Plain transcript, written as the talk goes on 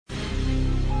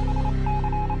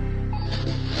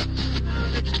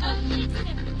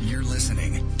You're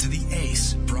listening to the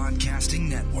Ace Broadcasting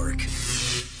Network.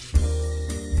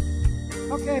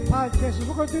 Okay, podcasters,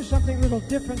 we're going to do something a little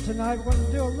different tonight. We're going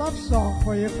to do a love song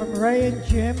for you from Ray and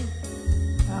Jim.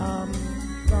 So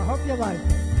I hope you like it.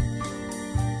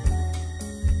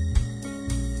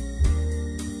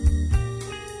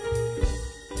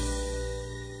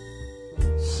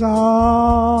 Someday,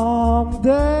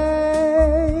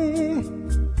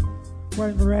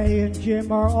 when Ray and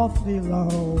Jim are awfully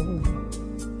low,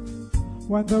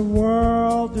 when the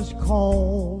world is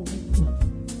cold,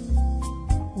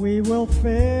 we will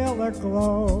feel a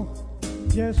glow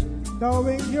just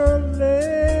knowing you're listening,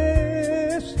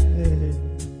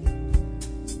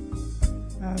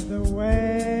 and the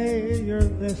way you're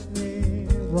listening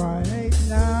right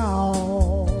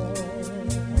now.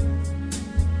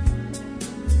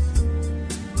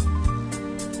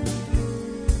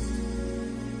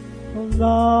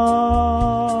 Lovely,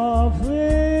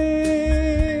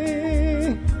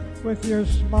 with your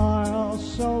smile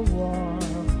so warm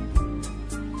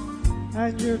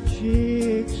and your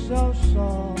cheeks so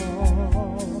soft,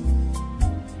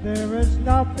 there is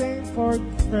nothing for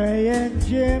Ray and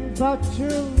Jim but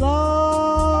to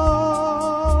love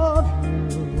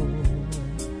you,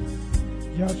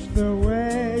 just the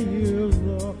way you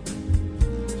look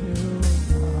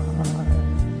tonight.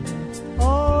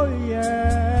 Oh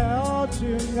yeah,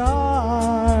 tonight,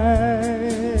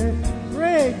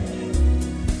 rich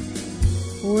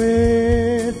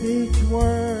with each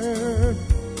word.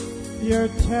 Your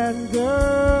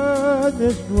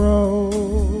tenderness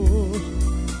grows,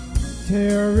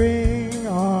 tearing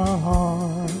our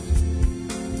hearts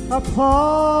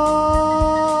apart.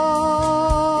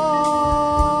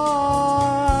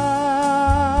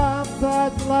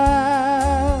 That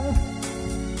laugh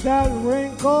that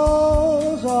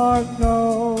wrinkles our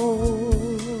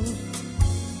nose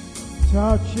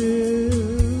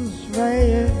touches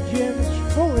Ray and Jim's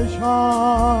foolish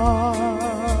heart.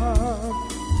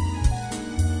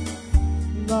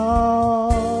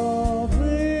 Lovely,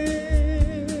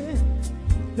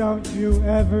 don't you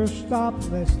ever stop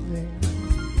listening.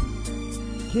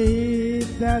 Keep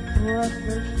that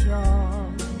breathless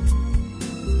charm.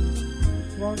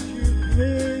 Won't you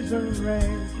please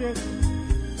arrange it,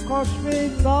 'cause we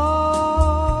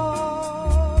love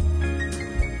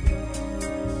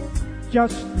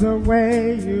just the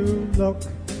way you look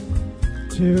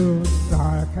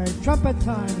tonight. Okay, trumpet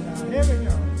time now. Here we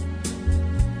go.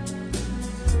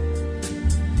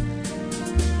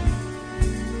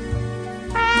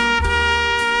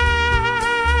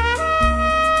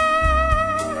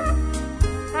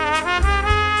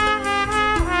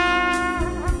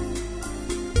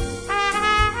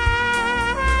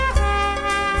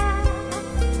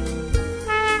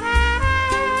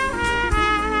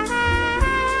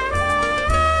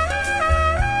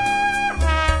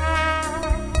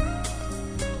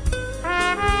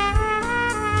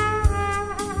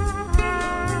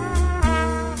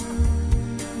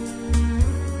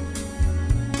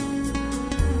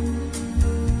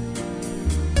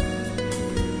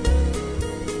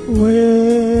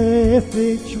 With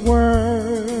each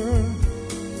word,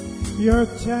 your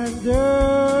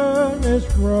tenderness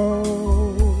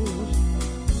grows,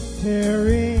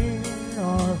 tearing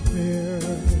our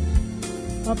fears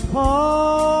apart.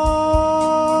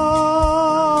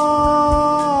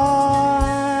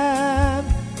 And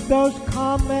those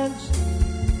comments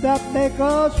that make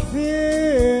us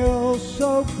feel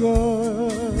so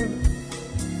good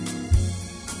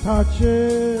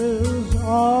touches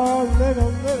our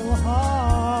little heart.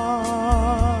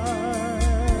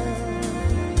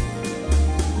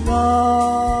 Lovely,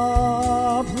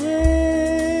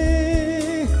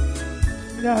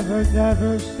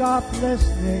 never stop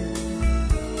listening.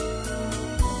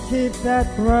 Keep that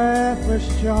breathless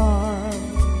charm.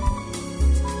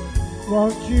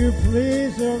 Won't you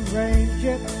please arrange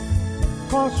it,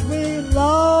 'cause we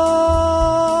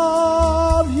love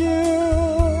you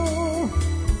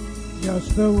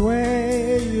just the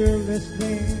way you're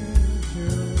listening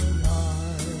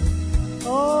tonight.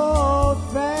 Oh,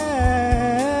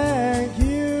 thank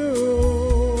you.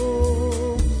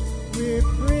 We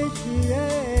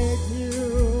appreciate you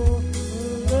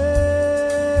listening.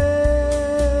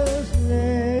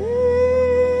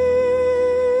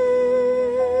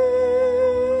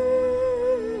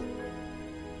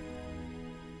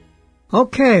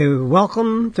 Okay,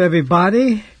 welcome to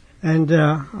everybody, and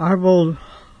I will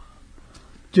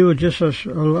do just a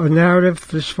narrative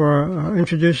just for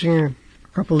introducing a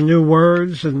couple of new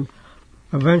words, and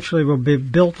eventually will be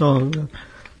built on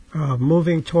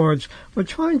moving towards. We're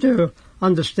trying to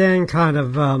understand kind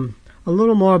of a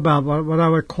little more about what I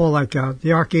would call like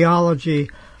the archaeology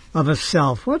of a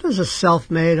self. What is a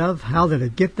self made of? How did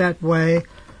it get that way?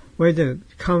 Where did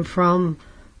it come from?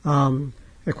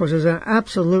 Of course, it's an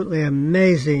absolutely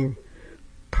amazing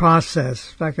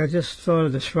process. In fact, I just thought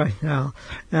of this right now.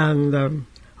 And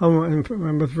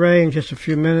with Ray, in just a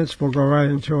few minutes, we'll go right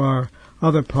into our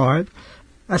other part.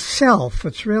 A self,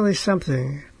 it's really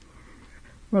something.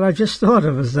 What I just thought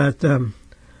of is that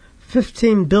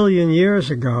 15 billion years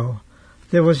ago,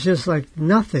 there was just like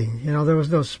nothing. There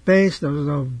was no space, there was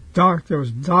no there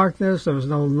was darkness, there was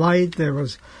no light, there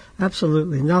was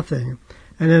absolutely nothing.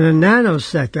 And in a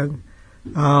nanosecond,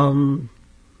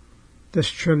 this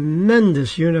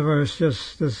tremendous universe,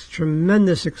 just this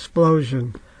tremendous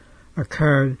explosion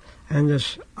occurred, and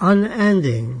this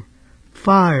unending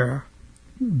fire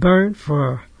burnt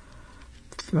for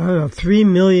 3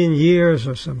 million years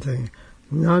or something.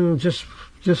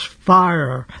 Just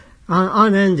fire,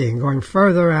 unending, going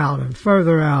further out and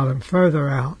further out and further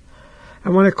out.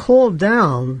 And when it cooled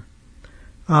down,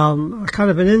 kind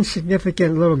of an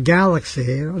insignificant little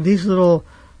galaxy, these little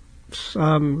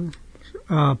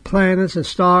planets and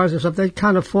stars and stuff, they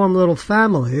kind of form little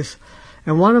families.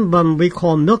 And one of them we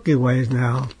call Milky Ways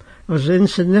now. It was an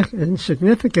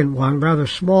insignificant one, rather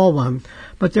small one,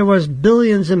 but there was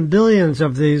billions and billions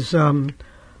of these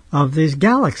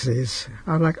galaxies,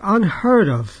 like unheard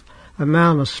of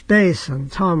amount of space and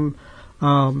time,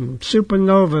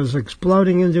 supernovas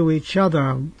exploding into each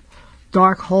other,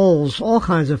 dark holes, all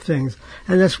kinds of things.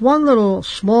 And this one little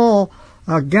small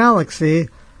galaxy,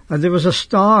 there was a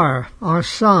star, our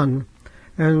sun,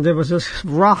 and there was this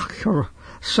rock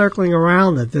circling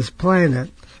around it, this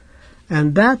planet.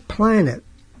 And that planet,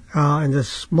 in this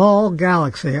small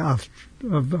galaxy of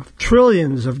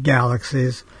trillions of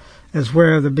galaxies, is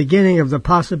where the beginning of the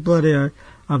possibility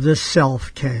of this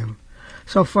self came.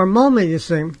 So for a moment you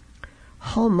think,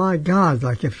 oh my God,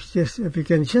 like if you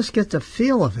can just get the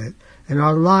feel of it in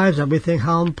our lives, and we think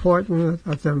how important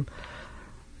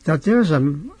that there's a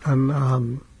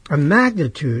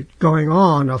magnitude going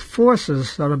on of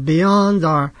forces that are beyond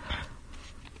our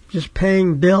just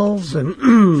paying bills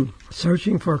and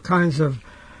searching for kinds of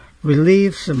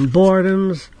reliefs and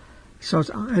boredoms. So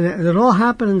and it all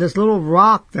happened in this little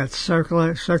rock that's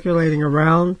circulating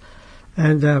around,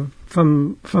 and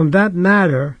from that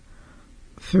matter,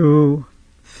 through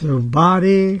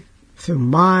body, through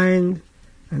mind,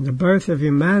 and the birth of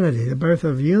humanity, the birth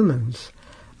of humans,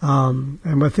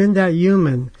 and within that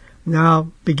human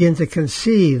now begin to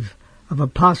conceive of a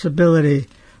possibility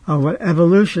of what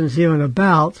evolution's even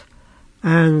about,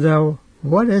 and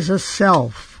what is a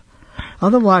self.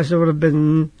 Otherwise, there would have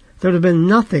been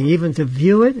nothing even to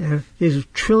view it. These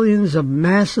trillions of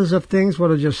masses of things would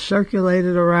have just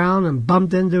circulated around and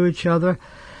bumped into each other,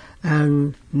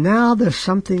 and now there's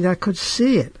something that could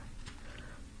see it.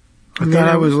 I thought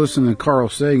I was listening to Carl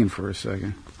Sagan for a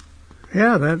second.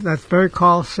 Yeah, that's very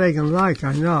Carl Sagan-like,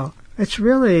 I know. It's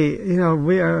really,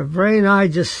 Ray and I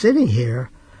just sitting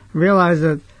here realize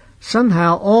that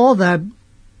somehow all that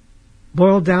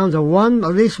boiled down to one,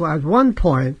 at least at one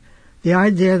point, the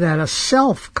idea that a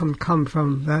self can come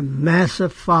from that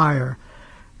massive fire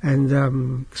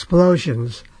and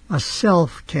explosions. A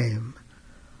self came.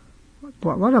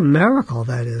 What a miracle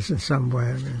that is in some way.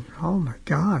 I mean, oh my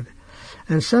God.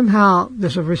 And somehow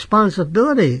there's a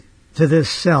responsibility to this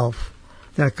self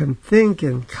that can think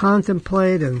and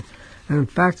contemplate and in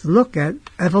fact look at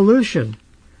evolution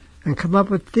and come up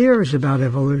with theories about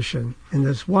evolution in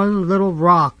this one little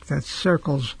rock that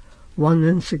circles one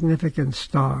insignificant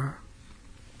star.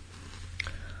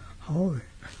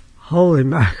 Holy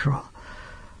mackerel.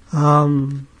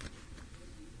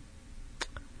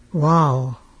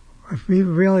 Wow. If we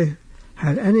really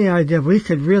had any idea, we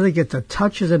could really get the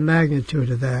touch of the magnitude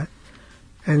of that,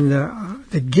 and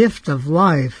the gift of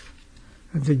life,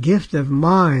 and the gift of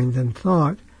mind and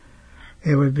thought,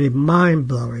 it would be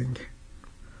mind-blowing.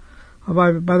 Oh,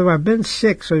 by the way, I've been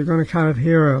sick, so you're going to kind of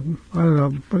hear I don't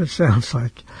know what it sounds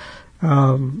like.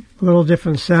 A little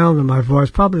different sound in my voice,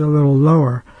 probably a little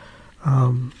lower,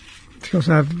 because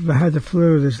I've had the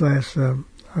flu these last 4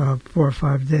 or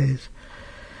 5 days.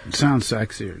 It sounds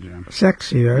sexier, Jim.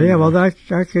 Sexier, yeah. Well, I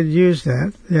could use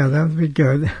that. Yeah, that would be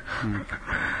good.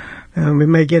 And we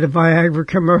may get a Viagra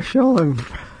commercial, and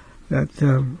that.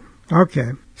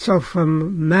 Okay. So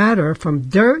from matter, from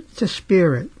dirt to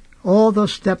spirit, all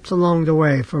those steps along the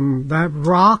way, from that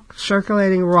rock,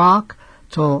 circulating rock,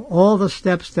 to all the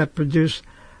steps that produce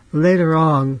later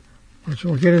on, which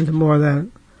we'll get into more of that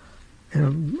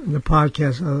in the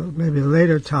podcast, maybe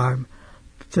later time,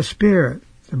 to spirit,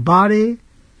 to body,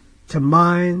 to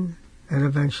mind, and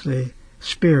eventually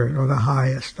spirit, or the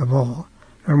highest of all.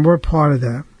 And we're part of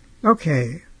that.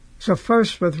 Okay, So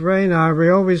first, with Ray and I,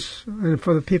 we always, and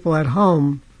for the people at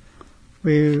home,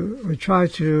 we try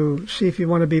to see if you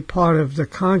want to be part of the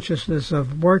consciousness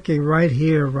of working right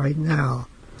here, right now.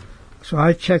 So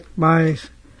I check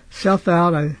myself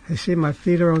out. I see my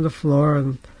feet are on the floor,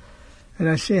 and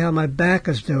I see how my back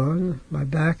is doing. My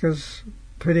back is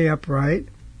pretty upright.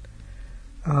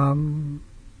 Checking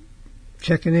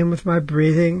in with my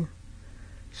breathing.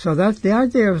 So that's the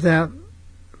idea of that,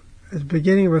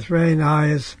 beginning with Ray and I,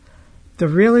 is to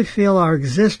really feel our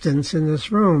existence in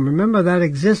this room. Remember, that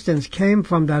existence came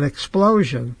from that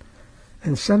explosion,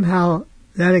 and somehow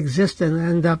that existence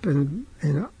ended up in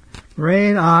Ray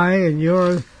and I and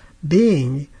your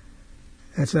being.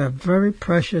 It's a very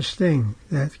precious thing,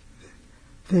 that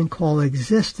thing called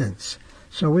existence.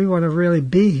 So we want to really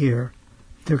be here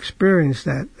to experience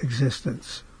that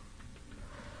existence.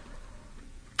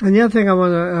 And the other thing I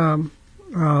want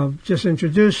to just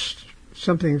introduce,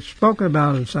 something spoken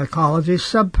about in psychology,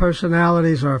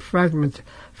 subpersonalities are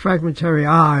fragmentary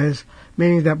eyes,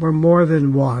 meaning that we're more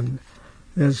than one.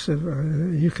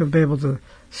 You can be able to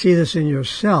see this in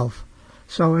yourself.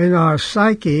 So in our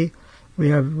psyche, we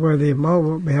have the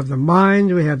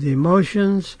mind, we have the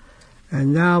emotions,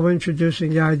 and now we're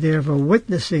introducing the idea of a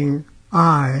witnessing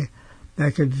eye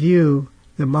that could view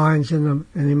the minds and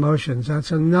emotions.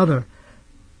 That's another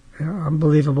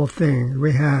unbelievable thing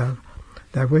we have,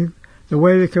 that the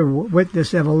way we could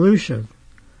witness evolution,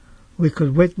 we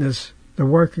could witness the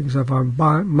workings of our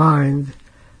mind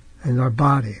and our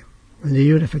body, and the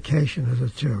unification of the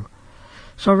two.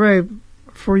 So Ray,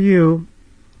 for you,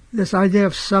 this idea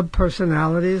of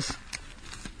subpersonalities,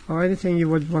 or anything you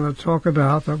would want to talk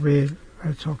about that we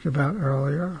had talked about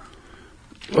earlier?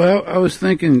 Well, I was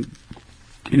thinking,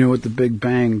 with the Big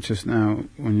Bang just now,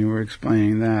 when you were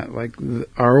explaining that, like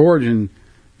our origin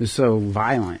is so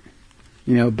violent,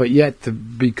 but yet to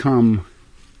become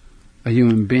a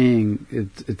human being,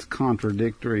 it's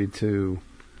contradictory to,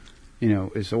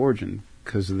 its origin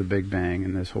because of the Big Bang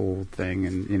and this whole thing,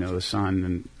 and the sun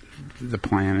and the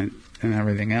planet and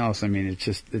everything else. I mean,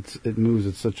 it moves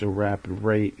at such a rapid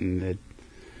rate, and that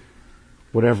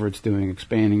whatever it's doing,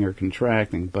 expanding or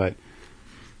contracting. But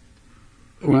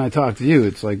when I talk to you,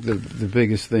 it's like the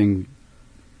biggest thing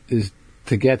is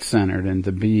to get centered and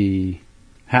to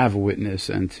have a witness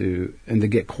and to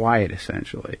get quiet,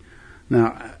 essentially.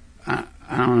 Now, I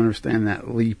don't understand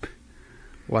that leap,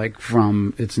 like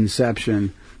from its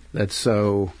inception. That's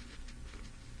so,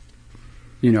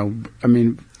 I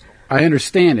mean, I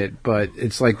understand it, but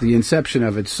it's like the inception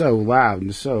of it's so loud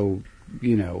and so,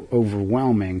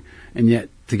 overwhelming, and yet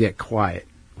to get quiet,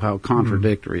 how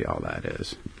contradictory all that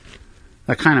is.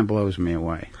 That kind of blows me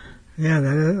away. Yeah,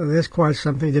 that is quite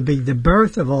something. The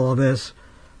birth of all of this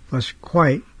was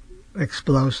quite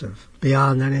explosive,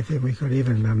 beyond anything we could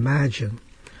even imagine.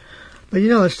 But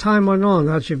as time went on,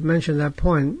 as you've mentioned that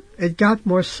point, it got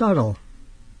more subtle.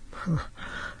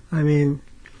 I mean,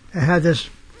 it had this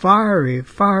fiery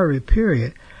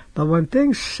period. But when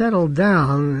things settled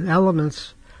down and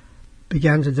elements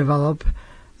began to develop,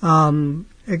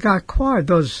 it got quiet.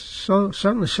 Those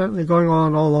certainly going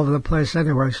on all over the place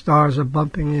anyway. Stars are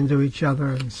bumping into each other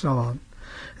and so on.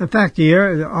 In fact,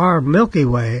 our Milky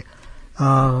Way,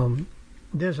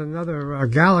 there's another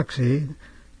galaxy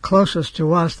closest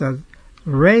to us that's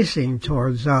racing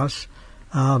towards us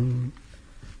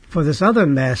for this other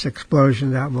mass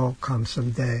explosion that will come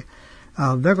someday.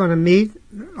 They're going to meet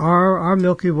our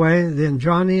Milky Way, the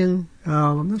Andronian.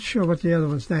 I'm not sure what the other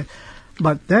one's name,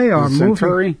 but they are moving.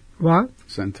 Centauri? What?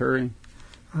 Centauri?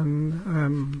 No,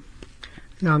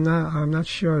 I'm not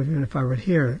sure even if I would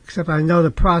hear it, except I know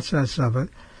the process of it.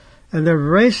 And they're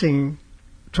racing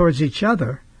towards each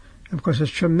other. And of course, there's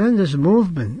tremendous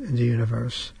movement in the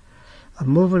universe, a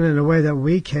movement in a way that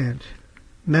we can't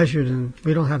measure, and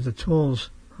we don't have the tools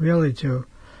really to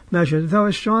measure, though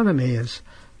astronomy is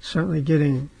certainly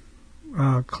getting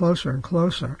closer and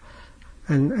closer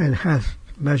and has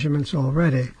measurements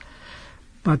already.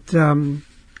 But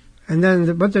and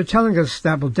then what they're telling us,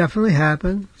 that will definitely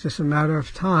happen. It's just a matter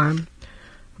of time.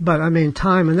 But I mean,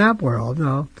 time in that world,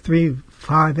 3,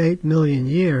 5, 8 million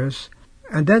years,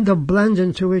 and then they'll blend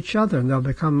into each other, and they'll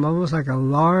become almost like a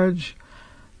large,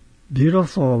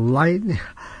 beautiful light, like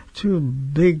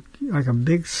a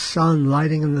big sun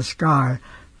lighting in the sky.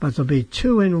 But there'll be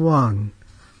 2 in 1.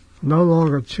 No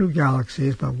longer 2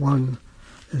 galaxies, but one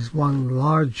is one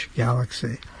large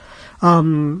galaxy.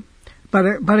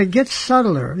 But it gets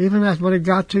subtler, even as when it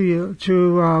got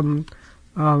to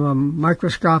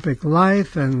microscopic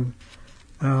life and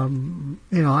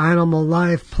animal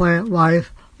life, plant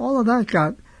life. All of that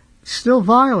got still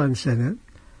violence in it,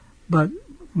 but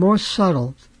more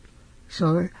subtle.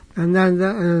 So, And then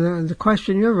the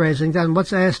question you're raising, then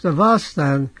what's asked of us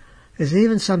then is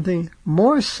even something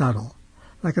more subtle.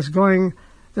 Like it's going,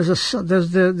 there's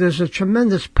a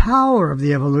tremendous power of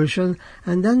the evolution,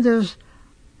 and then there's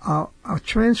a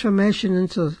transformation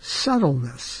into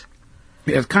subtleness.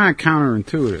 Yeah, it's kind of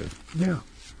counterintuitive.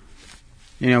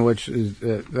 Yeah. Which is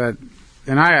that,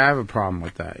 and I have a problem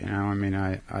with that. I mean,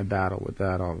 I battle with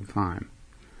that all the time.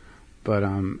 But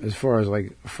as far as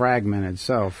like fragmented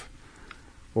self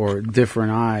or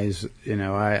different eyes,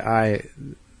 I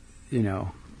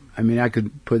mean, I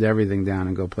could put everything down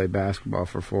and go play basketball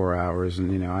for 4 hours,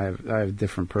 and I have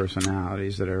different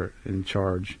personalities that are in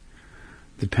charge,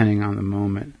 depending on the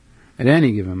moment, at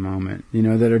any given moment,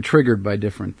 that are triggered by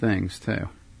different things too.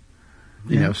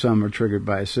 Some are triggered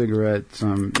by a cigarette,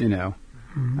 some,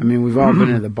 Mm-hmm. I mean, we've all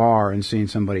been at the bar and seen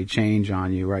somebody change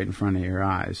on you right in front of your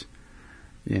eyes,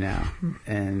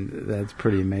 and that's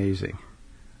pretty amazing.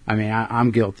 I mean,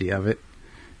 I'm guilty of it,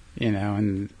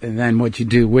 and then what you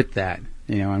do with that,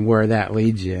 and where that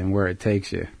leads you and where it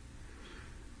takes you.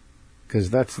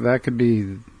 Because that could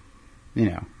be,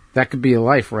 that could be a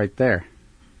life right there.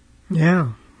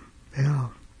 Yeah.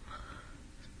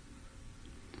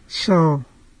 So,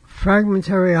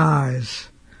 fragmentary eyes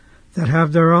that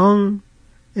have their own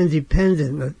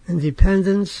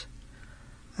independence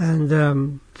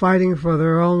and fighting for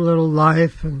their own little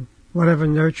life and whatever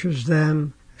nurtures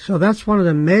them. So that's one of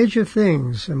the major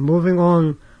things, and moving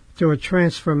on to a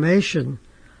transformation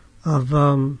of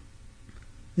the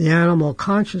animal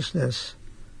consciousness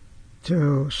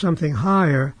to something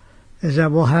higher, is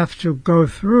that we'll have to go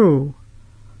through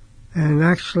and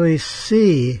actually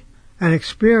see and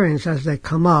experience as they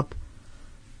come up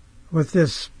with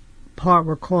this part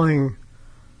we're calling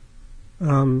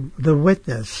the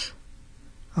witness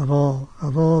of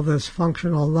all this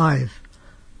functional life.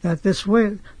 That this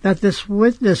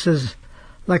witness is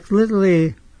like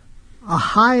literally a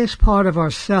highest part of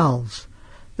ourselves,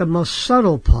 the most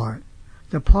subtle part,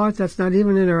 the part that's not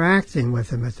even interacting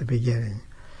with him at the beginning.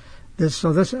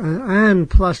 And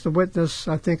plus the witness,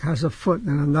 I think, has a foot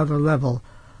in another level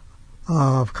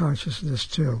of consciousness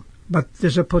too. But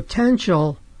there's a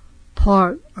potential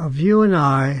part of you and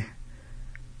I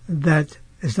that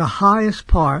is the highest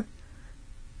part,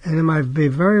 and it might be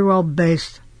very well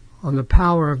based on the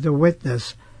power of the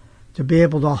witness to be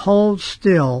able to hold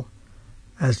still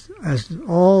as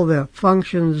all the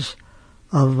functions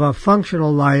of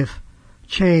functional life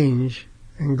change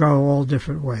and go all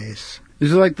different ways.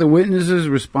 Is it like the witness's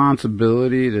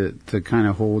responsibility to kind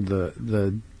of hold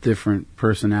the different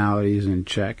personalities in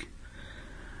check?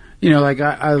 Like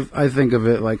I think of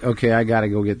it like, okay, I got to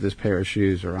go get this pair of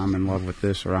shoes, or I'm in love with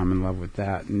this, or I'm in love with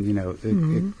that, and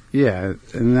and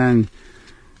then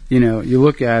you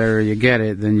look at it or you get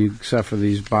it, then you suffer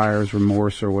these buyer's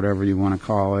remorse or whatever you want to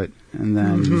call it, and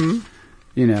then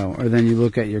or then you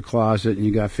look at your closet and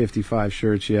you got 55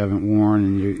 shirts you haven't worn,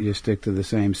 and you stick to the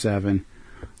same 7,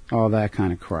 all that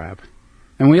kind of crap,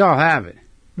 and we all have it.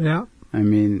 Yeah. I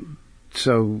mean,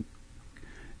 so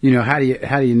how do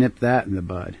you nip that in the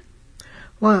bud?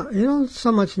 Well, you don't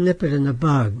so much nip it in the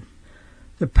bud.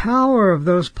 The power of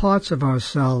those parts of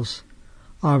ourselves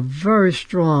are very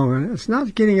strong, and it's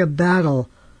not getting a battle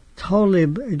totally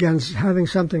against having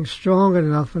something strong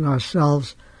enough in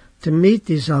ourselves to meet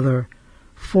these other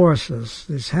forces,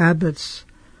 these habits,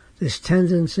 these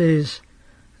tendencies,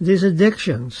 these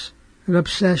addictions and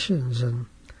obsessions, and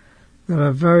that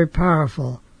are very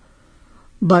powerful.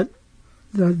 But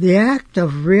the act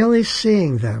of really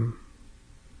seeing them,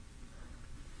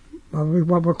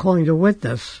 what we're calling the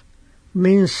witness,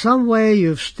 means some way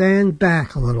you stand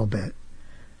back a little bit.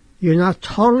 You're not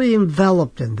totally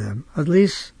enveloped in them, at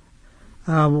least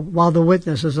while the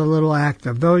witness is a little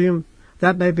active. Though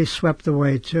that may be swept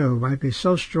away too. It might be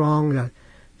so strong that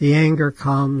the anger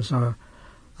comes, or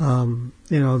the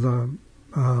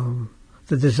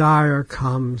desire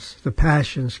comes, the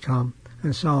passions come,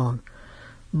 and so on.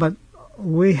 But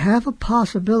we have a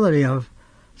possibility of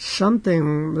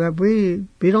something that we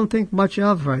don't think much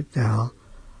of right now,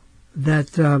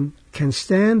 that can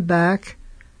stand back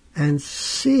and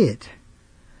see it.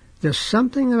 There's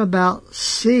something about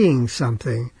seeing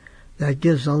something that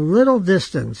gives a little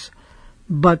distance,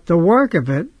 but the work of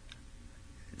it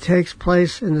takes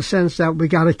place in the sense that we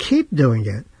got to keep doing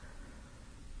it.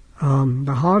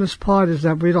 The hardest part is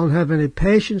that we don't have any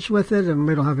patience with it, and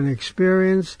we don't have any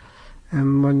experience.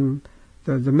 And when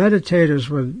the meditators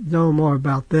would know more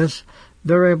about this,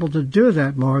 they're able to do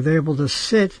that more. They're able to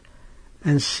sit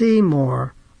and see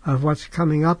more of what's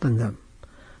coming up in them.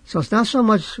 So it's not so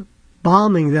much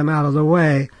bombing them out of the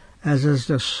way as is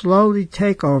the slowly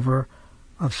takeover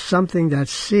of something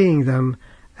that's seeing them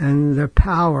and their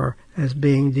power is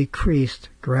being decreased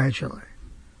gradually.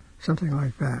 Something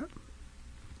like that.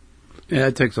 Yeah,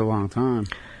 it takes a long time.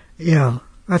 Yeah,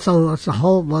 that's a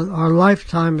whole. Our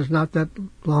lifetime is not that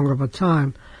long of a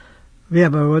time. Yeah,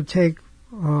 but it would take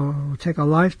a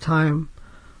lifetime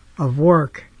of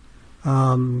work.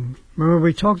 Remember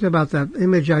we talked about that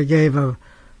image I gave of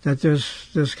that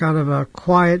there's kind of a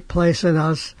quiet place in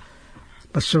us,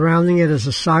 but surrounding it is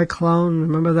a cyclone.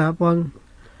 Remember that one?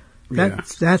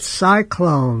 That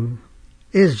cyclone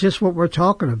is just what we're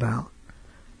talking about.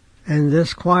 And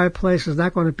this quiet place is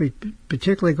not going to be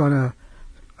particularly going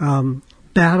to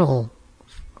battle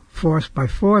force by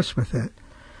force with it.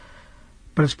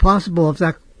 But it's possible if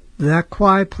that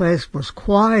quiet place was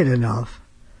quiet enough,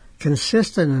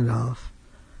 consistent enough,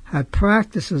 had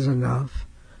practices enough,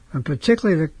 and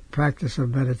particularly the practice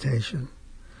of meditation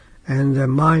and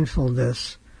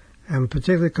mindfulness, and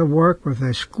particularly could work with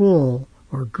a school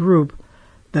or group,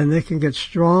 then they can get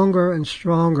stronger and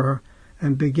stronger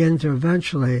and begin to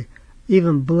eventually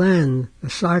even blend. The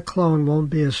cyclone won't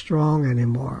be as strong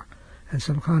anymore, and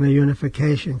some kind of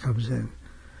unification comes in.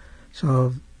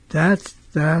 So that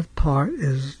part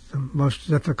is the most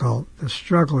difficult, the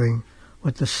struggling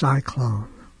with the cyclone.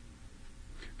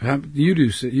 You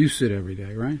sit every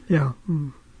day, right? Yeah.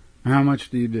 How much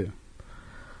do you do?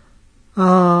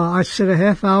 I sit a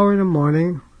half hour in the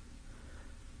morning,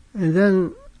 and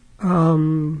then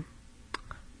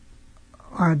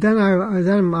I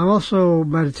also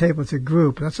meditate with a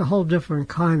group. That's a whole different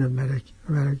kind of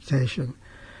meditation.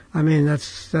 I mean,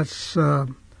 that's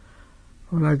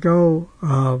when I go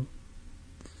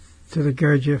to the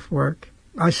Gurdjieff work,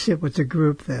 I sit with the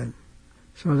group then.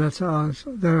 So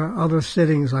there are other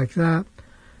sittings like that.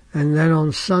 And then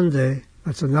on Sunday,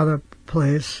 that's another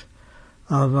place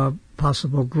of a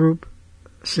possible group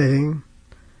sitting.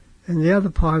 And the other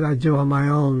part I do on my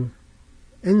own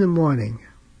in the morning.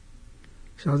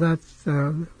 So that's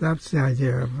the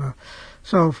idea of.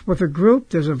 So with a group,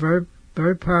 there's a very,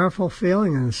 very powerful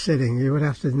feeling in sitting. You would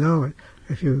have to know it.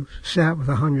 If you sat with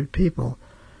 100 people,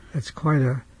 it's quite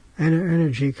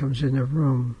energy comes in the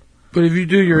room. But if you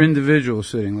do your individual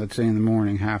sitting, let's say in the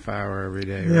morning, half hour every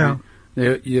day, right?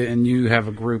 Yeah. And you have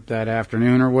a group that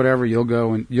afternoon or whatever, you'll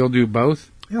go and you'll do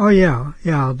both? Oh, yeah.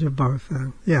 Yeah, I'll do both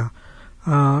then. Yeah.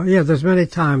 There's many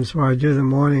times where I do the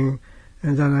morning,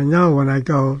 and then I know when I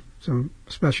go some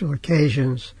special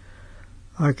occasions,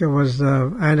 like it was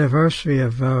the anniversary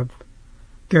of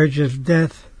Gurdjieff's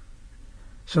death,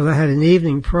 so they had an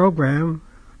evening program,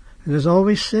 and there's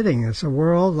always sitting. It's a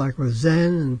world like with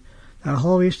Zen and that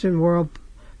whole Eastern world.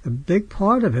 The big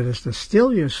part of it is to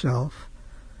still yourself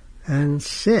and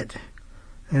sit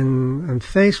and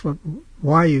face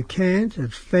why you can't,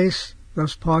 and face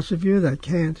those parts of you that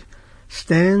can't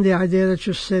stand the idea that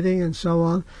you're sitting and so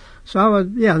on. So I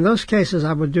would, in those cases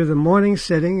I would do the morning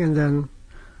sitting, and then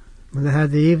when they had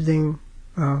the evening.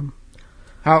 How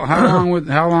long would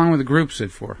the group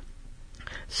sit for?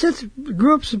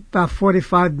 Groups about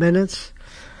 45 minutes.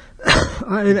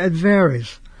 It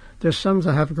varies. There's some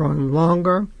that have gone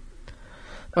longer.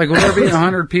 Like, will there be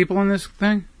 100 people in this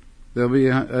thing? There'll be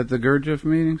at the Gurdjieff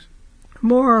meetings?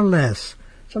 More or less.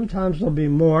 Sometimes there'll be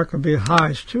more. It could be as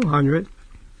high as 200.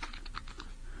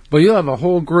 But you'll have a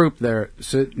whole group there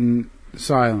sitting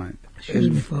silent. Excuse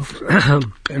me, folks.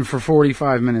 And for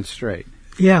 45 minutes straight.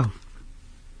 Yeah.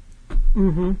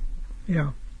 Mm-hmm.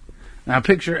 Yeah. Now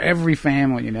picture every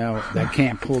family, that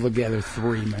can't pull together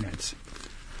 3 minutes.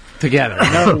 Together.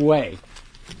 No way.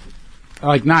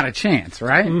 Like, not a chance,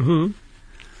 right? Mm-hmm.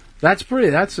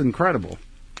 That's incredible.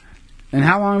 And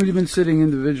how long have you been sitting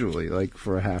individually, like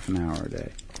for a half an hour a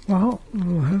day? Well,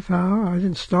 a half hour. I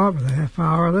didn't start with a half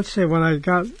hour. Let's say when I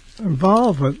got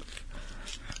involved with,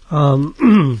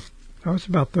 that was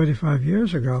about 35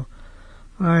 years ago.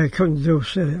 I couldn't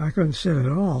sit at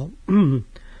all.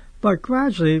 But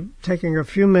gradually, taking a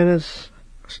few minutes,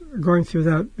 going through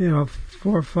that,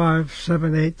 4, 5,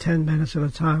 7, 8, 10 minutes at a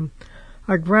time,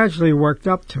 I gradually worked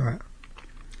up to it.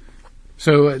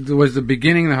 So was the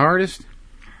beginning the hardest?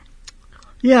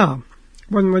 Yeah.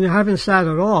 When you haven't sat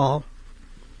at all,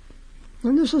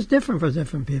 and this is different for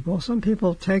different people. Some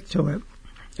people take to it.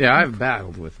 Yeah, I've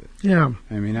battled with it. Yeah.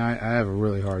 I mean, I have a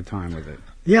really hard time with it.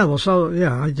 Yeah,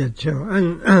 I did too.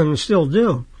 And still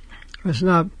do. It's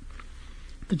not,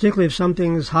 particularly if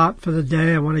something's hot for the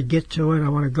day, I want to get to it, I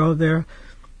want to go there.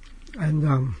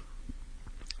 And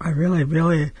I really,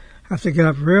 really have to get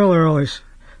up real early. If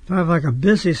I have like a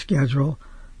busy schedule,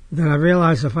 then I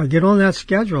realize if I get on that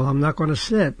schedule, I'm not going to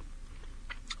sit.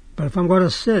 But if I'm going to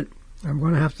sit, I'm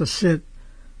going to have to sit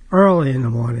early in the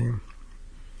morning.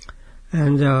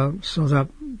 And so that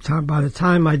by the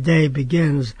time my day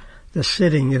begins, the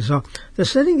sitting is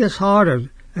harder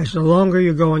as the longer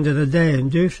you go into the day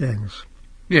and do things.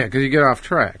 Yeah, because you get off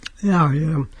track. Yeah,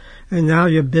 and now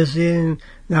you're busy, and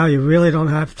now you really don't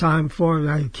have time for it.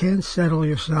 Now you can't settle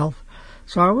yourself.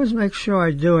 So I always make sure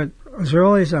I do it as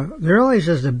early as the earliest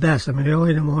is the best. I mean,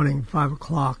 early in the morning, 5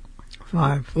 o'clock,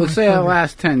 5. Let's say our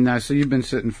last 10 now. So you've been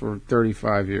sitting for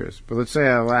 35 years, but let's say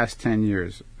our last 10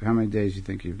 years. How many days do you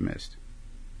think you've missed?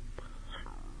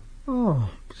 Oh,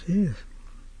 jeez.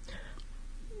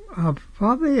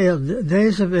 Probably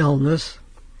days of illness.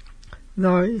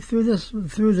 No, through this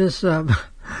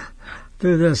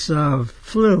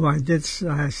flu,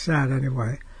 I sat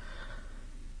anyway.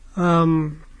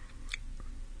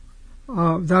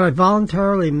 That I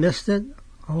voluntarily missed it.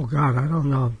 Oh God, I don't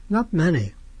know. Not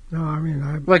many. No, I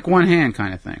mean, like one hand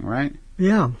kind of thing, right?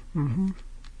 Yeah. Mm-hmm.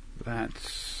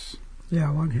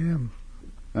 One hand.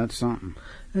 That's something.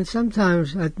 And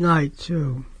sometimes at night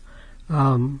too,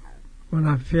 when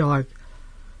I feel like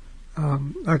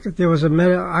there was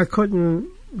I couldn't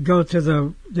go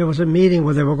to there was a meeting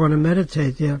where they were going to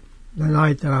meditate the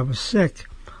night that I was sick.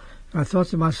 I thought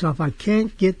to myself, I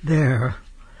can't get there,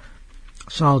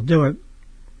 so I'll do it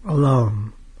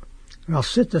alone. And I'll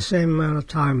sit the same amount of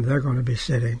time they're going to be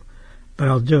sitting, but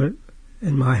I'll do it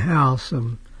in my house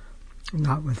and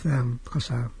not with them because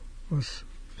I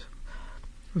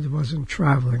wasn't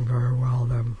traveling very well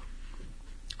then.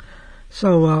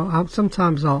 So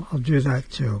sometimes I'll do that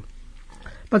too.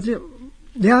 But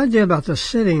the idea about the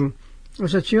sitting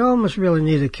is that you almost really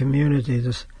need a community.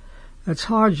 It's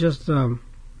hard just to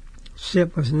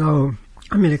sit with no...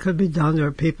 I mean, it could be done. There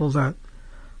are people that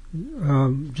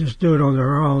just do it on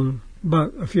their own.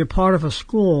 But if you're part of a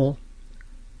school,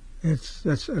 it's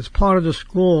part of the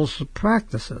school's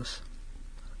practices.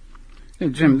 Hey,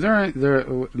 Jim,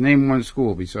 name one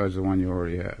school besides the one you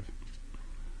already have.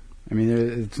 I mean,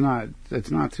 it's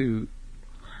not too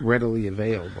readily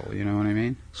available. You know what I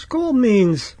mean? School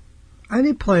means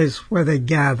any place where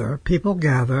people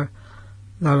gather,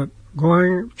 that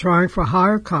are trying for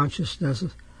higher consciousness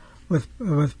with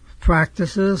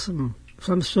practices, and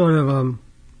some sort of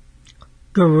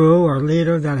guru or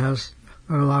leader that has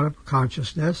a lot of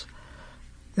consciousness.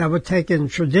 That would take in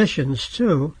traditions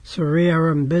too, Sri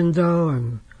Aurobindo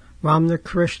and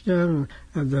Ramakrishna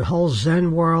and the whole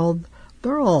Zen world.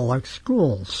 They're all like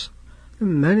schools.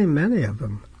 Many, many of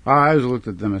them. I always looked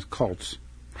at them as cults.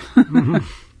 Mm-hmm.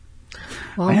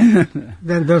 Well,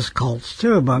 then there's cults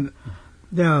too, but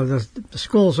the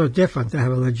schools are different. They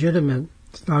have a legitimate,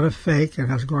 it's not a fake, it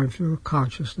has gone through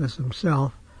consciousness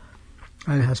himself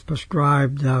and has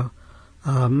prescribed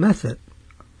method.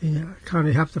 You kind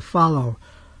of have to follow,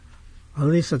 at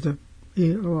least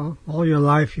all your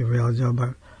life you really do,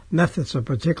 but methods are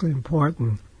particularly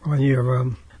important when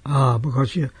you're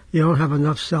because you don't have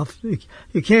enough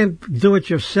you can't do it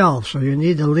yourself, so you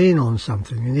need to lean on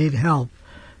something. You need help.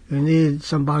 You need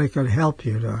somebody could help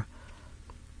you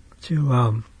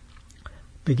to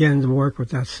begin to work with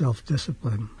that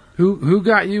self-discipline. Who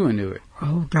got you into it?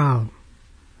 Oh God!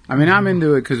 I mean, I'm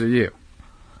into it because of you.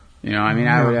 You know, I mean,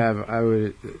 I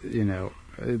would, you know,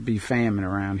 it'd be famine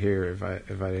around here if I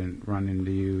didn't run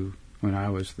into you when I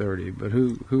was 30. But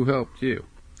who helped you?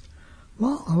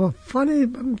 Well, funny,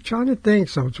 I'm trying to think.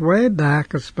 So it's way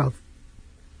back. It's about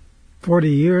 40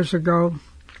 years ago.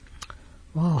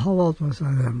 Well, how old was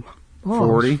I then? Oh,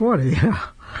 40? I was 40, yeah.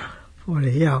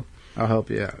 40, yeah. I'll help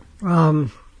you out.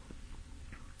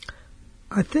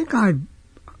 I think I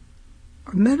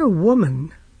met a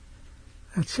woman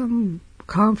at some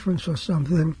conference or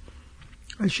something,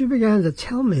 and she began to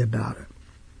tell me about it.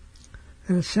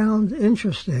 And it sounded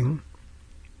interesting.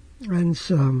 And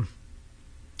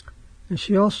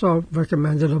she also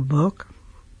recommended a book.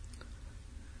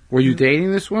 Were you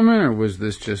dating this woman, or was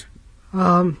this just...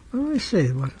 let me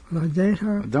see. Would I date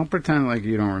her? Don't pretend like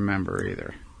you don't remember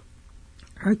either.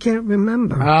 I can't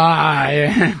remember.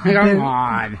 Yeah. Come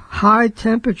on. High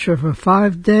temperature for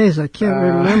 5 days. I can't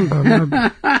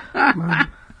remember.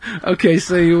 Okay,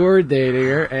 so you were dating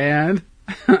her, and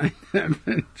high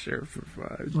temperature for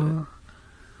 5 days. Well,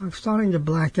 I'm starting to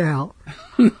black out.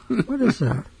 What is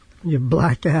that? You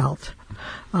black out.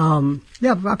 I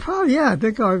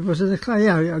think I was in the car.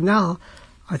 Yeah, now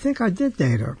I think I did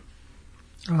date her.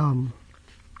 And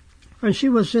she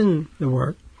was in the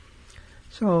work.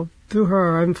 So through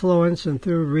her influence and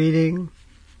through reading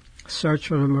Search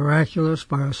for the Miraculous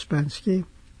by Ouspensky,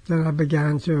 then I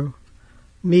began to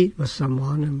meet with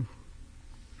someone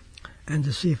and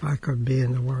to see if I could be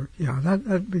in the work. Yeah,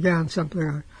 that began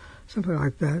something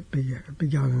like that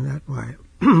began in that way.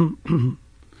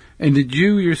 And did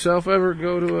you yourself ever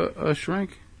go to a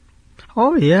shrink?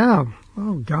 Oh, yeah.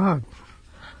 Oh, God.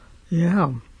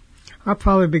 Yeah. I'd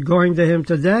probably be going to him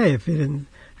today if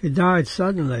he died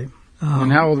suddenly.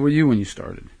 And how old were you when you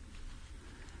started?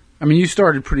 I mean, you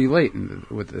started pretty late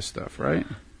with this stuff, right?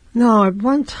 No, I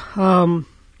went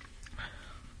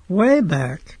way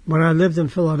back when I lived in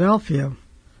Philadelphia,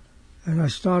 and I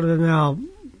started now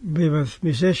be with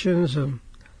musicians, and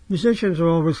musicians are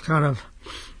always kind of,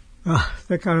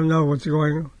 they kind of know what's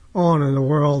going on in the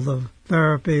world of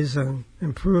therapies and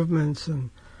improvements and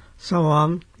so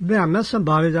on. Yeah, I met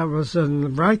somebody that was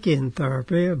in Reichian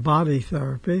therapy, body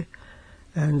therapy,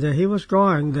 and he was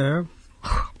going there.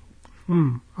 I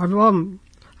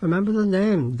remember the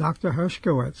name, Dr.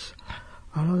 Hershkowitz.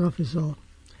 I don't know if he's still.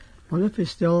 I wonder if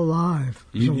he's still alive.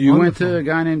 You went to a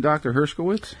guy named Dr.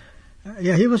 Hershkowitz?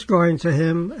 Yeah, he was going to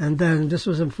him, and then this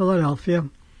was in Philadelphia,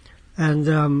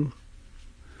 and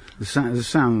This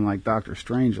sounding like Dr.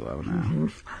 Strangelove now. Mm-hmm.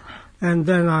 And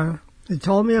then he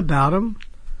told me about him,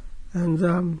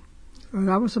 and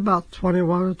I was about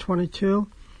 21 or 22,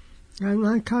 and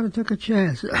I kind of took a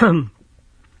chance, and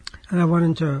I went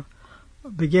into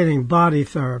beginning body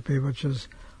therapy, which is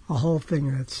a whole thing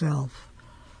in itself.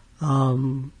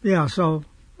 So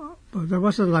but there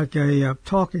wasn't like a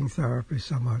talking therapy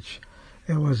so much.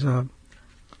 It was a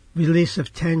release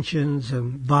of tensions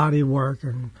and body work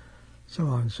and so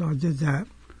on. So I did that.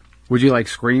 Would you like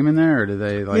scream in there, or did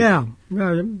they like? Yeah.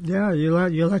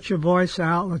 You let your voice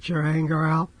out, let your anger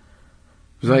out.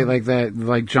 Was it like that,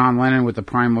 like John Lennon with the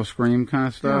primal scream kind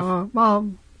of stuff?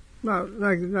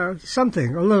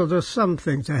 Something a little. There's some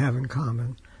things they have in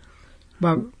common.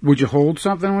 But would you hold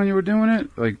something when you were doing it?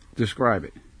 Like, describe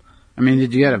it. I mean,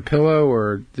 did you get a pillow,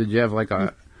 or did you have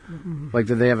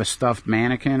did they have a stuffed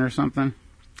mannequin or something?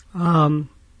 Let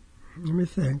me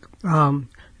think.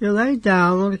 You lay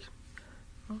down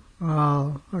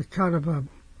like kind of a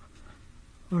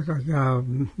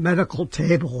medical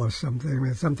table or something. I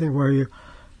mean, something where you.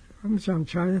 I'm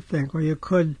trying to think where you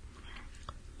could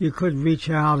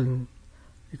reach out and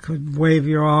you could wave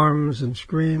your arms and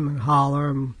scream and holler,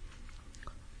 and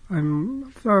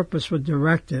therapists would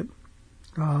direct it.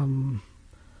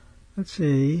 Let's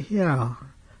see, yeah,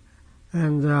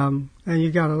 and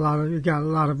you got a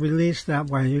lot of release that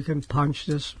way. You can punch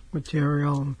this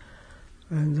material,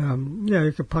 and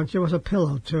you could punch. It was a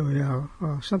pillow too, yeah,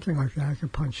 or something like that. I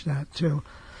could punch that too,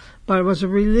 but it was a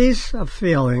release of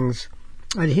feelings,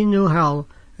 and he knew how,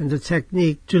 and the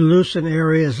technique to loosen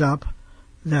areas up.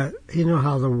 That he knew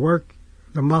how to work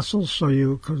the muscles so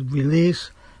you could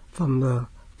release from the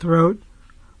throat,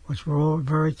 which were all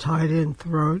very tight in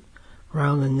throat,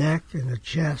 around the neck and the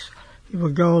chest. He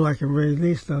would go like and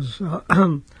release those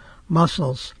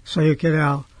muscles so you get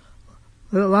out.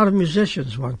 A lot of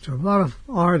musicians went to, a lot of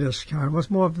artists kind of. It was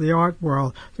more of the art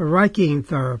world. The Reichian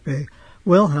therapy,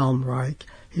 Wilhelm Reich,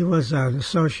 he was an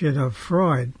associate of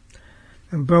Freud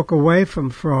and broke away from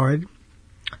Freud.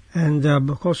 And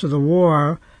because of the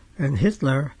war and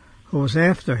Hitler, who was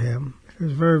after him, he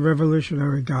was a very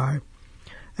revolutionary guy.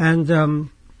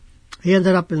 And he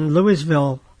ended up in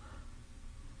Louisville,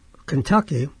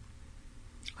 Kentucky,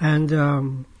 and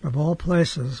of all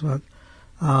places, but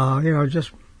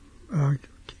just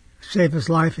save his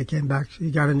life. He came back.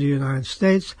 He got into the United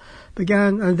States,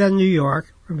 and then New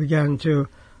York, and began to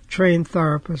train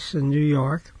therapists in New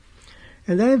York.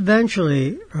 And they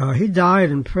eventually, he died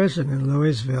in prison in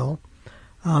Louisville.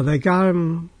 They got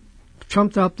him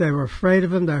trumped up. They were afraid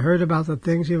of him. They heard about the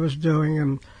things he was doing,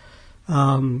 and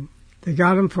they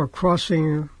got him for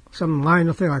crossing some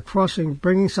minor thing, like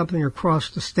bringing something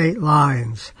across the state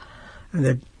lines. And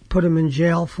they put him in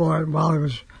jail for it while he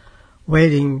was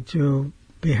waiting to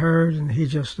be heard, and he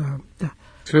just... So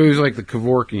he was like the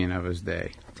Kevorkian of his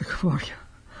day. The Kevorkian.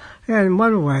 Yeah, in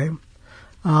one way,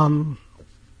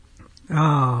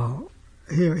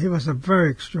 he was a very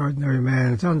extraordinary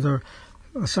man. It's under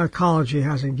psychology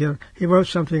hasn't given. He wrote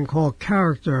something called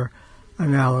character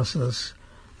analysis.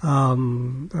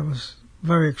 That was a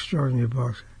very extraordinary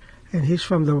book. And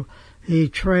he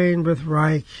trained with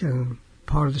Reich and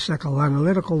part of the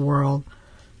psychoanalytical world.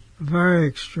 Very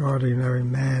extraordinary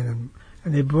man,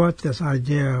 and he brought this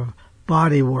idea of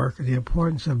body work and the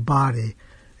importance of body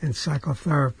in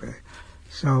psychotherapy.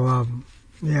 So,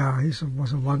 he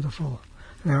was a wonderful,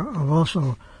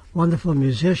 also wonderful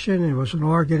musician. He was an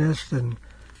organist and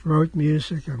wrote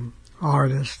music and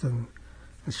artist. And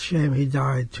it's a shame he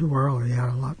died too early. He had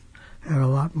a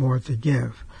lot more to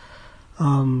give.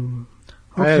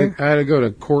 Okay. I had to go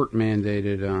to court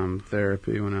mandated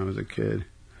therapy when I was a kid.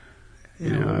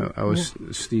 I was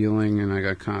stealing, and I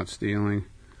got caught stealing.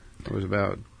 I was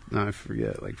about, I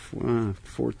forget, like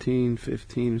 14,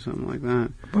 15, something like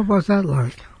that. What was that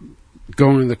like?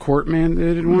 Going to the court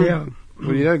mandated one? Yeah.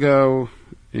 Well, you gotta go,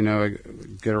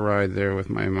 get a ride there with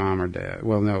my mom or dad.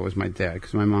 Well, no, it was my dad,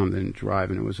 because my mom didn't drive,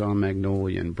 and it was on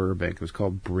Magnolia in Burbank. It was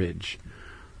called Bridge.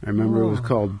 I remember it was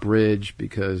called Bridge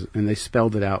and they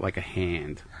spelled it out like a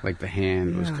hand, like the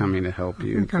hand was coming to help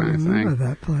you, kind of thing. I remember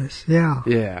that place, yeah.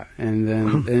 Yeah, and then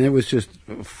and it was just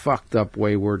fucked up,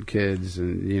 wayward kids,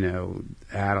 and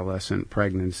adolescent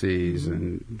pregnancies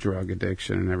and drug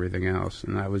addiction and everything else.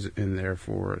 And I was in there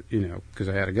for because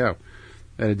I had to go.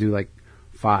 I had to do like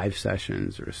 5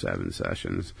 sessions or 7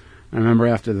 sessions. I remember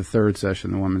after the 3rd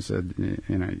session, the woman said,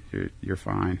 you're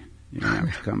fine. You don't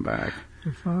have to come back.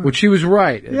 Which she was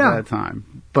right at that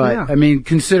time. But, I mean,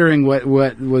 considering what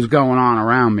was going on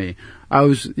around me, I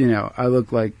was, I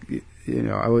looked like,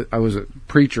 I was a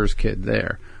preacher's kid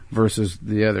there versus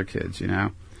the other kids,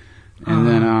 And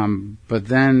then, and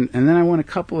then I went a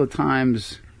couple of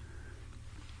times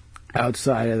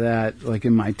outside of that, like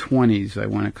in my 20s, I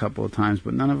went a couple of times,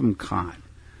 but none of them caught.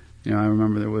 I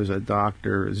remember there was a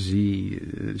Dr. Z,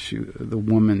 the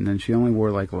woman, and she only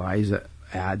wore like Liza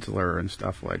Adler and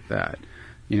stuff like that,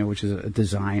 which is a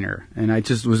designer. And I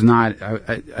just was not,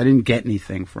 I didn't get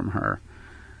anything from her.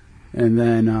 And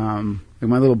then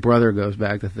my little brother goes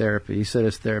back to therapy. He said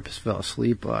his therapist fell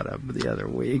asleep on him the other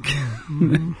week.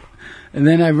 Mm-hmm. And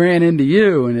then I ran into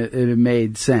you, and it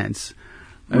made sense.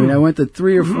 I mean, I went to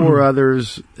 3 or 4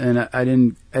 others, and I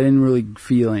didn't really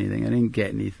feel anything. I didn't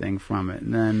get anything from it.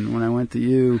 And then when I went to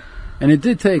you, and it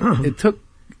took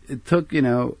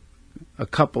a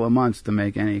couple of months to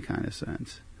make any kind of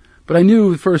sense. But I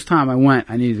knew the first time I went,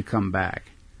 I needed to come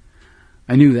back.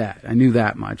 I knew that. I knew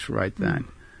that much right then.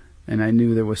 And I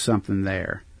knew there was something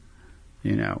there.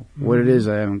 What it is,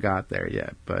 I haven't got there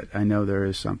yet, but I know there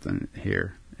is something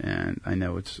here, and I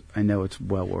know it's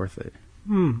well worth it.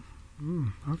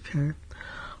 Okay.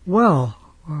 Well,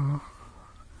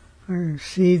 I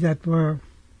see that we're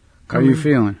How are you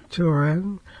feeling? To our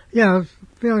end. Yeah,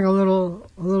 feeling a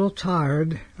little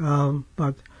tired,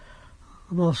 but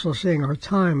I'm also seeing our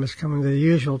time is coming to the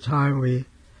usual time. We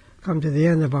come to the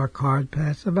end of our card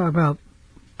pass, about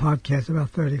podcast,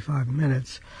 about 35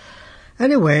 minutes.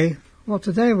 Anyway, well,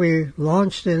 today we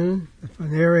launched in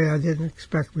an area I didn't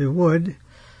expect we would.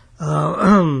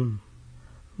 My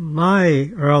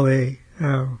early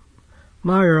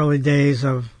days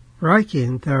of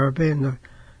Reiki therapy in the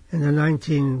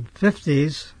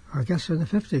 1950s, I guess in the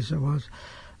 50s it was,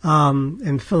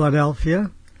 in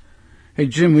Philadelphia. Hey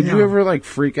Jim, would you ever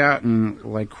freak out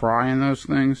and cry in those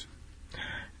things?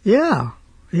 Yeah.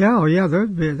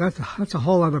 That's a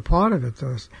whole other part of it.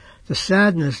 The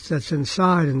sadness that's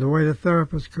inside, and the way the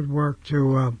therapist could work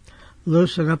to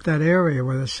loosen up that area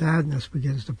where the sadness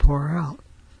begins to pour out.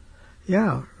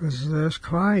 Yeah, there's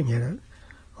crying in it,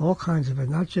 all kinds of it,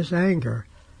 not just anger,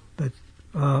 but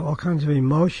all kinds of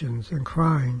emotions, and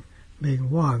crying being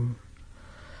one.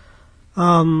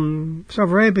 So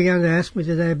Ray began to ask me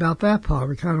today about that part.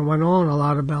 We kind of went on a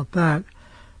lot about that,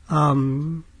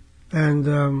 and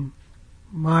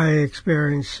my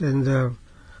experience in the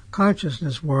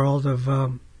consciousness world of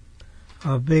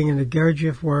being in the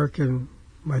Gurdjieff work in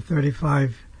my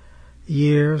 35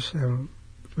 years, and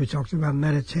we talked about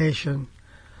meditation.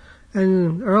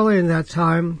 And early in that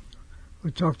time,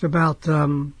 we talked about,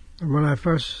 when I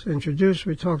first introduced,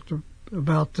 we talked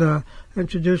about,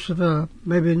 introduced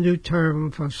maybe a new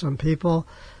term for some people,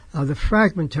 the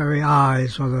fragmentary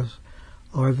eyes, or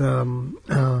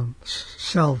the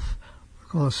self,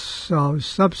 call it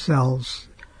subcells.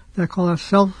 They call it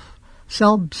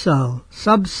subcells.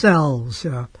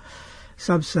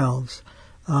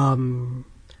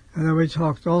 And then we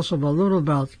talked also a little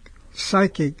about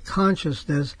psychic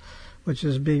consciousness, which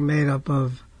is being made up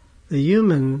of the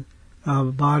human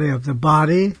body,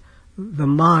 the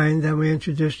mind. Then we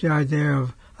introduced the idea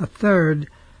of a third,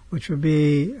 which would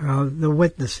be the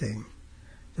witnessing.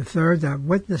 The third that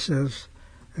witnesses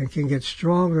and can get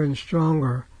stronger and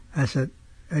stronger as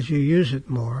you use it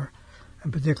more,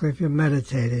 and particularly if you're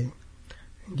meditating,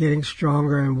 getting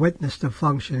stronger and witness the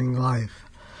functioning life.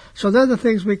 So they're the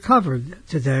things we covered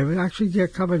today. We actually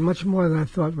covered much more than I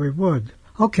thought we would.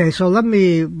 Okay, so let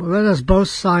us both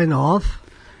sign off.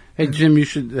 Hey, Jim, you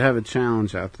should have a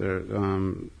challenge out there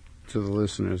to the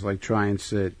listeners, try and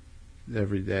sit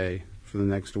every day for the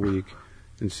next week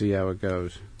and see how it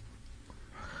goes.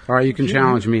 All right, you can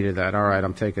challenge me to that. All right,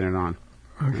 I'm taking it on.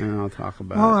 Okay. And I'll talk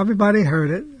about it. Well, everybody heard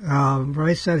it.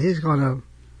 Ray said he's going to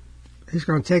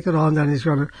take it on, then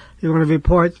you're going to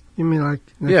report, you mean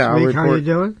next week, how you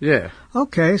doing? Yeah.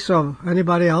 Okay, so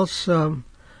anybody else would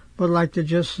like to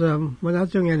just, we're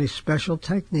not doing any special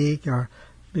technique, or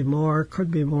could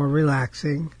be more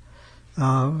relaxing.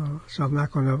 so I'm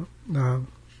not going to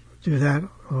do that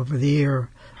over the air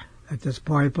at this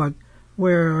point. But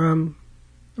where in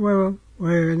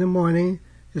the morning,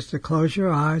 just to close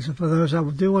your eyes, and for those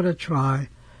that do want to try,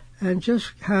 and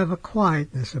just have a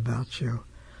quietness about you,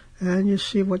 and you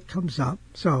see what comes up.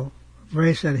 So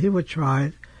Ray said he would try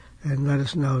it and let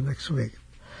us know next week.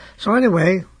 So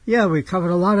anyway, yeah, we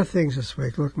covered a lot of things this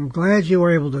week. Look, I'm glad you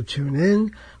were able to tune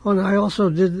in. Oh, and I also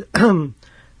did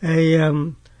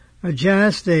a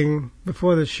jazz thing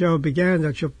before the show began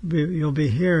that you'll be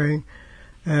hearing,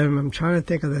 and I'm trying to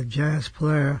think of the jazz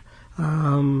player,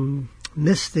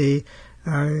 Misty,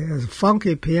 a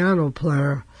funky piano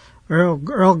player,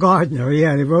 Earl Gardner.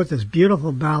 Yeah, he wrote this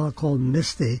beautiful ballad called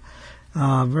Misty,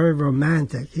 very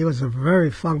romantic. He was a very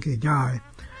funky guy,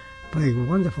 playing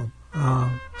wonderful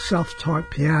self-taught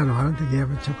piano. I don't think he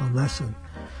ever took a lesson.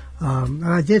 And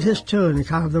I did his tune in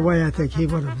kind of the way I think he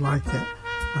would have liked it.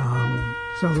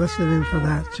 So listen in for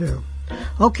that too.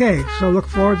 Okay, so look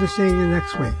forward to seeing you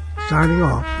next week. Signing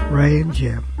off, Ray and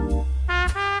Jim.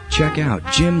 Check out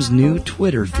Jim's new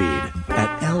Twitter feed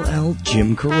at LL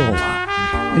Jim Carolla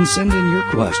and send in your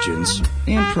questions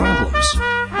and problems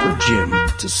for Jim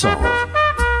to solve.